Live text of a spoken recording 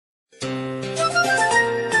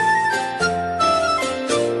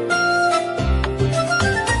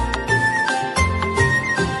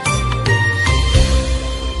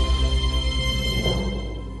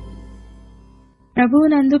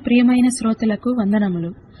ప్రభువునందు ప్రియమైన శ్రోతలకు వందనములు.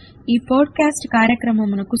 ఈ పోడ్కాస్ట్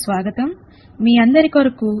కార్యక్రమమునకు స్వాగతం. మీ అందరి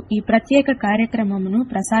కొరకు ఈ ప్రత్యేక కార్యక్రమమును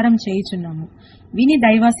ప్రసారం చేయుచున్నాము. విని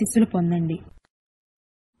దైవాశీస్సులు పొందండి.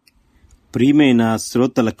 ప్రియమైన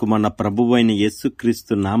శ్రోతలకు మన ప్రభువైన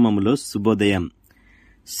యేసుక్రీస్తు నామములో శుభోదయం.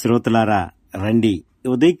 శ్రోతలారా, రండి,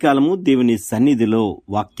 ఉదయకాలము దేవుని సన్నిధిలో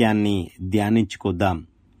వాక్యాన్ని ధ్యానించుకోద్దాం.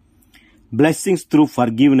 బ్లెస్సింగ్స్ త్రూ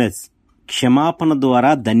ఫర్గివ్నెస్, క్షమాపణ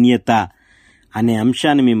ద్వారా ధన్యత అనే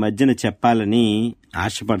అంశాన్ని మీ మధ్యన చెప్పాలని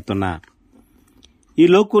ఆశపడుతున్నా. ఈ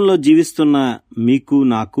లోకంలో జీవిస్తున్న మీకు,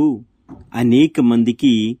 నాకు, అనేక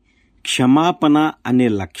మందికి క్షమాపణ అనే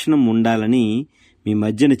లక్షణం ఉండాలని మీ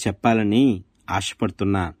మధ్యన చెప్పాలని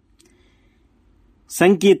ఆశపడుతున్నా.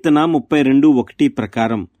 సంకీర్తన 32:1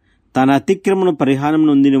 ప్రకారం, తన అతిక్రమను పరిహారం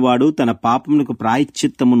నొందినవాడు, తన పాపమునకు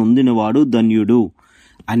ప్రాయశ్చిత్తము నొందినవాడు ధన్యుడు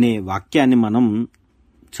అనే వాక్యాన్ని మనం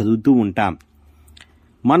చదువుతూ ఉంటాం.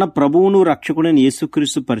 మన ప్రభువును రక్షకుడైన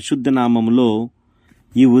యేసుక్రీస్తు పరిశుద్ధ నామములో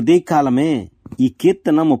ఈ ఉదయకాలమే ఈ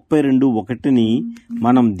కీర్తన 32:1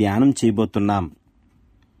 మనం ధ్యానం చేయబోతున్నాం.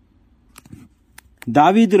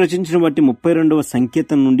 దావీదు రచించిన బట్టి 32వ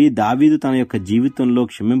సంకీర్తన నుండి దావీదు తన యొక్క జీవితంలో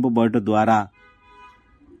క్షమింపబడట ద్వారా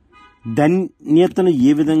ధన్యతను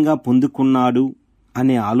ఏ విధంగా పొందుకున్నాడు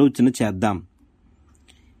అనే ఆలోచన చేద్దాం.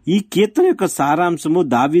 ఈ కీర్తన యొక్క సారాంశము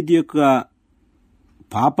దావీదు యొక్క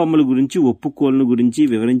పాపముల గురించి, ఒప్పుకోలను గురించి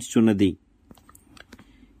వివరించుచున్నది.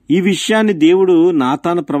 ఈ విషయాన్ని దేవుడు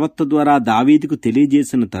నాతాను ప్రవక్త ద్వారా దావీదుకు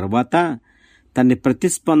తెలియజేసిన తర్వాత తన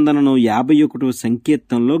ప్రతిస్పందనను 51వ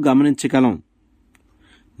సంకీర్తనలో గమనించగలం.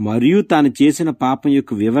 మరియు తాను చేసిన పాపం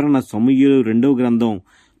యొక్క వివరణ సమూయేలు 2వ గ్రంథం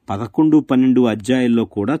 11-12 అధ్యాయాల్లో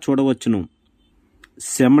కూడా చూడవచ్చును.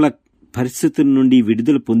 శ్రమల పరిస్థితుల నుండి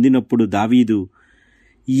విడుదల పొందినప్పుడు దావీదు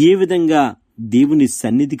ఏ విధంగా దేవుని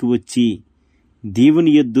సన్నిధికి వచ్చి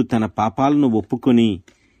దేవుని యొద్ద తన పాపాలను ఒప్పుకొని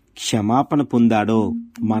క్షమాపణ పొందాడో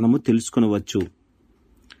మనము తెలుసుకొనవచ్చు.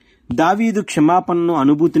 దావీదు క్షమాపణను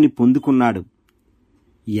అనుభూతిని పొందుకున్నాడు.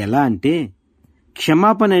 ఎలా అంటే,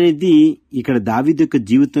 క్షమాపణ అనేది ఇక్కడ దావీదు యొక్క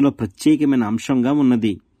జీవితంలో ప్రత్యేకమైన అంశంగా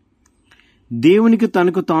ఉన్నది. దేవునికి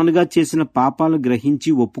తనకు తానుగా చేసిన పాపాలను గ్రహించి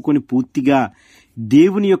ఒప్పుకొని పూర్తిగా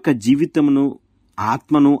దేవుని యొక్క జీవితమును,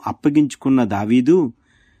 ఆత్మను అప్పగించుకున్న దావీదు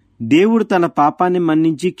దేవుడు తన పాపాన్ని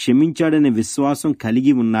మన్నించి క్షమించాడనే విశ్వాసం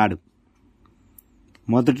కలిగి ఉన్నాడు.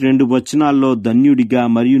 మొదటి 2 వచనాల్లో ధన్యుడిగా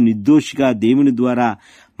మరియు నిర్దోషిగా దేవుని ద్వారా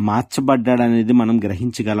మార్చబడ్డాడనేది మనం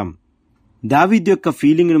గ్రహించగలం. దావీదు యొక్క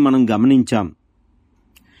ఫీలింగ్ను మనం గమనించాం.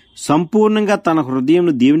 సంపూర్ణంగా తన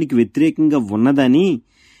హృదయం దేవునికి వ్యతిరేకంగా ఉన్నదని,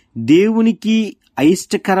 దేవునికి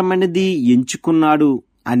అయిష్టకరమైనది ఎంచుకున్నాడు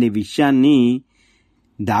అనే విషయాన్ని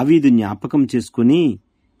దావీదు జ్ఞాపకం చేసుకుని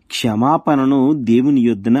క్షమాపణను దేవుని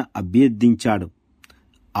యొద్దన అభ్యర్థించాడు,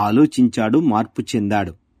 ఆలోచించాడు, మార్పు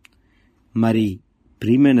చెందాడు. మరి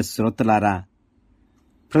ప్రియమైన శ్రోతలారా,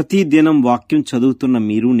 ప్రతిదినం వాక్యం చదువుతున్న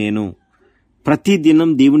మీరు నేను, ప్రతిదినం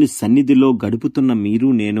దేవుని సన్నిధిలో గడుపుతున్న మీరు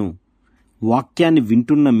నేను, వాక్యాన్ని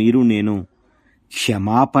వింటున్న మీరు నేను,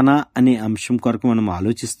 క్షమాపణ అనే అంశం కొరకు మనం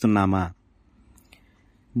ఆలోచిస్తున్నామా?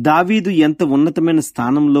 దావీదు ఎంత ఉన్నతమైన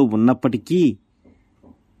స్థానంలో ఉన్నప్పటికీ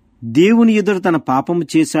దేవుని ఎదుట తన పాపము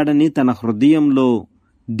చేశాడని, తన హృదయంలో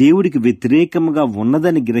దేవుడికి వ్యతిరేకముగా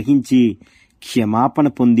ఉన్నదని గ్రహించి క్షమాపణ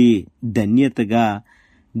పొంది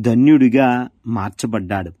ధన్యుడిగా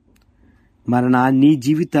మార్చబడ్డాడు. మరలా నీ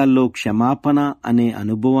జీవితాల్లో క్షమాపణ అనే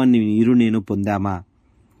అనుభవాన్ని మీరు నేను పొందామా?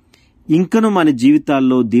 ఇంకనూ మన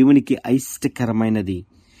జీవితాల్లో దేవునికి అయిష్టకరమైనది,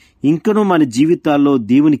 ఇంకనూ మన జీవితాల్లో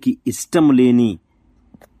దేవునికి ఇష్టం లేని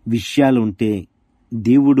విషయాలుంటే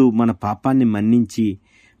దేవుడు మన పాపాన్ని మన్నించి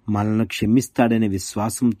మనల్ని క్షమిస్తాడనే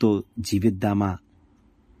విశ్వాసంతో జీవిద్దామా?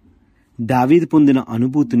 దావీదు పొందిన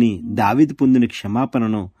అనుభూతిని, దావీదు పొందిన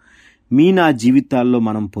క్షమాపణను నా జీవితాల్లో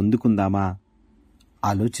మనం పొందుకుందామా?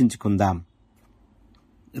 ఆలోచించుకుందాం.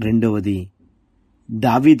 రెండవది,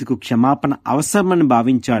 దావీదుకు క్షమాపణ అవసరమని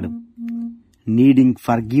భావించాడు. నీడింగ్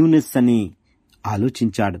ఫర్గివ్నెస్ అని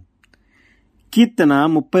ఆలోచించాడు. కీర్తన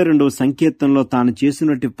 32వ సంకీర్తనలో తాను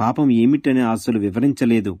చేసినట్టు పాపం ఏమిటని అసలు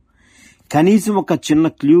వివరించలేదు. కనీసం ఒక చిన్న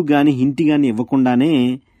క్లూ గాని, హింట్ గాని ఇవ్వకుండానే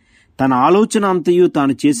తన ఆలోచన అంతయు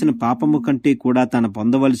తాను చేసిన పాపము కంటే కూడా తాను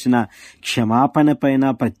పొందవలసిన క్షమాపణ పైన,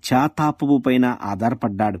 పశ్చాత్తాపము పైన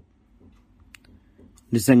ఆధారపడ్డాడు.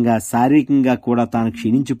 నిజంగా శారీరకంగా కూడా తాను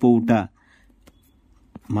క్షీణించిపోవుట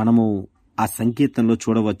మనము ఆ సంకీర్తనలో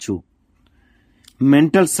చూడవచ్చు.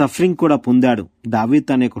 మెంటల్ సఫరింగ్ కూడా పొందాడు. దావీదు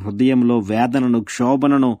తన యొక్క హృదయంలో వేదనను,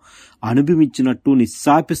 క్షోభనను అనుభవించినట్టు,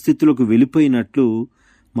 నిస్సాపి స్థితిలోకి వెళ్ళిపోయినట్లు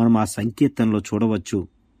మనం ఆ సంకీర్తనలో చూడవచ్చు.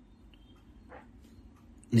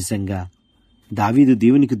 నిజంగా దావీదు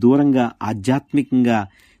దేవునికి దూరంగా, ఆధ్యాత్మికంగా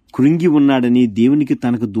కృంగి ఉన్నాడని, దేవునికి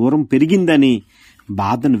తనకు దూరం పెరిగిందని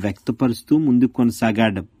బాధను వ్యక్తపరుస్తూ ముందుకు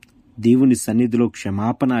కొనసాగాడు. దేవుని సన్నిధిలో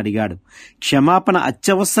క్షమాపణ అడిగాడు. క్షమాపణ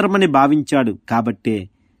అత్యవసరమని భావించాడు. కాబట్టే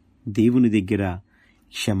దేవుని దగ్గర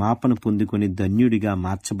క్షమాపణ పొందుకొని ధన్యుడిగా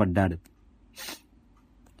మార్చబడ్డాడు.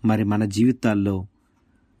 మరి మన జీవితాల్లో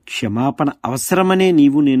క్షమాపణ అవసరమనే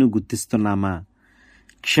నీవు నేను గుర్తిస్తున్నామా?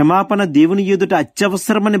 క్షమాపణ దేవుని ఎదుట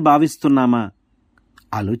అత్యవసరమని భావిస్తున్నామా?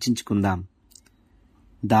 ఆలోచించుకుందాం.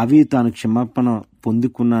 దావీదు తాను క్షమాపణ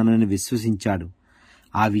పొందుకున్నానని విశ్వసించాడు.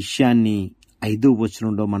 ఆ విషయాన్ని 5వ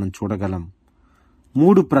వచనంలో మనం చూడగలం.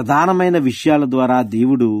 3 ప్రధానమైన విషయాల ద్వారా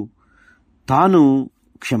దేవుడు తాను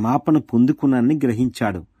క్షమాపణ పొందుకున్నానని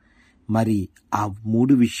గ్రహించాడు. మరి ఆ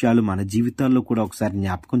 3 విషయాలు మన జీవితాల్లో కూడా ఒకసారి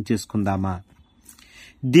జ్ఞాపకం చేసుకుందామా?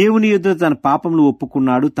 దేవుని ఎదుట తన పాపములు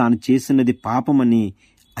ఒప్పుకున్నాడు. తాను చేసినది పాపమని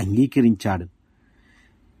అంగీకరించాడు.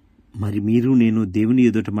 మరి మీరు నేను దేవుని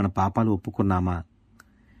ఎదుట మన పాపాలు ఒప్పుకున్నామా?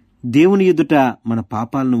 దేవుని ఎదుట మన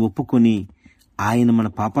పాపాలను ఒప్పుకొని ఆయన మన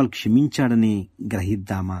పాపాలు క్షమించాడని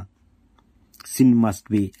గ్రహిద్దామా? Sin must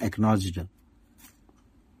be acknowledged.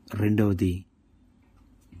 రెండవది,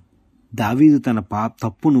 దావీదు తన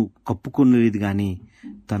తప్పును కప్పుకొనలేదు గాని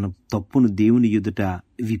తన తప్పును దేవుని ఎదుట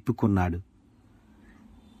విప్పుకున్నాడు.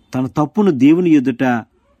 తన తప్పును దేవుని ఎదుట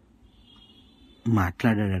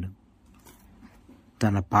మాట్లాడాడు.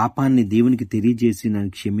 తన పాపాన్ని దేవునికి తెలియజేసి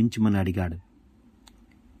నన్ను క్షమించమని అడిగాడు.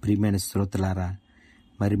 ప్రియమైన శ్రోతలారా,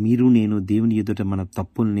 మరి మీరు నేను దేవుని ఎదుట మన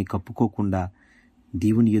తప్పుల్ని కప్పుకోకుండా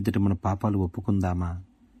దేవుని ఎదుట మన పాపాలు ఒప్పుకుందామా?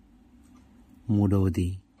 మూడవది,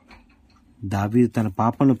 దావీదు తన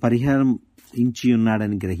పాపాలను పరిహరించి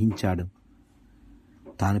ఉన్నాడని గ్రహించాడు.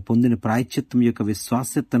 తాను పొందిన ప్రాయశ్చిత్తం యొక్క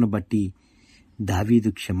విశ్వాస్యతను బట్టి దావీదు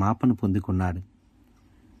క్షమాపణ పొందుకున్నాడు.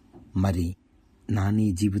 మరి నీ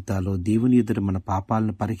జీవితాల్లో దేవుని ఎదుట మన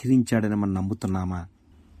పాపాలను పరిహరించాడని మనం నమ్ముతున్నామా?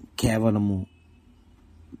 కేవలము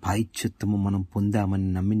ప్రాయశ్చిత్తము మనం పొందామని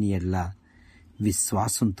నమ్మిన యెడల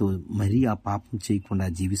విశ్వాసంతో మరీ ఆ పాపం చేయకుండా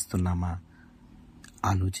జీవిస్తున్నామా?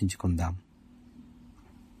 ఆలోచించుకుందాం.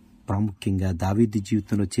 ప్రాముఖ్యంగా దావీదు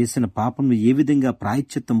జీవితంలో చేసిన పాపము ఏ విధంగా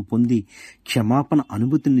ప్రాయశ్చిత్తం పొంది క్షమాపణ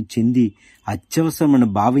అనుభూతిని చెంది అత్యవసరమని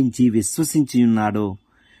భావించి విశ్వసించి ఉన్నాడో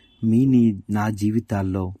నా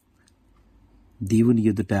జీవితాల్లో దేవుని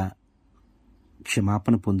ఎదుట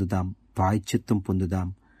క్షమాపణ పొందుదాం, ప్రాయశ్చిత్తం పొందుదాం.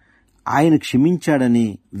 ఆయన క్షమించాడని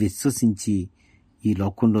విశ్వసించి ఈ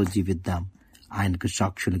లోకంలో జీవిద్దాం. ఆయనకు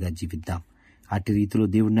సాక్షులుగా జీవిద్దాం. అటు రీతిలో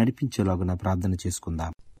దేవుడు నడిపించేలాగా ప్రార్థన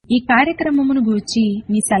చేసుకుందాం. ఈ కార్యక్రమమును గూర్చి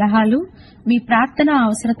మీ సలహాలు, మీ ప్రార్థన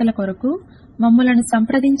అవసరతల కొరకు మమ్మలను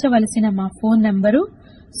సంప్రదించవలసిన మా ఫోన్ నంబరు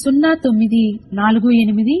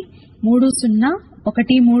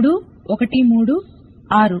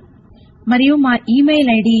 0948301336 మరియు మా ఇమెయిల్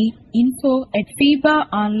ఐడి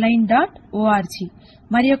info@fibaonline.org.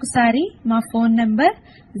 మరి ఒకసారి మా phone number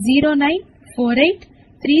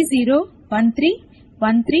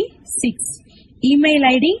 094830131336. Email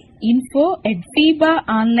ID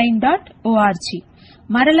info@fibaonline.org.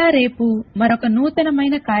 మరలా రేపు మరొక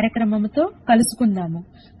నూతనమైన కార్యక్రమముతో కలుసుకుందాము.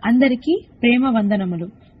 అందరికీ ప్రేమ వందనములు.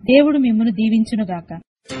 దేవుడు మిమ్మును దీవించునుగాక.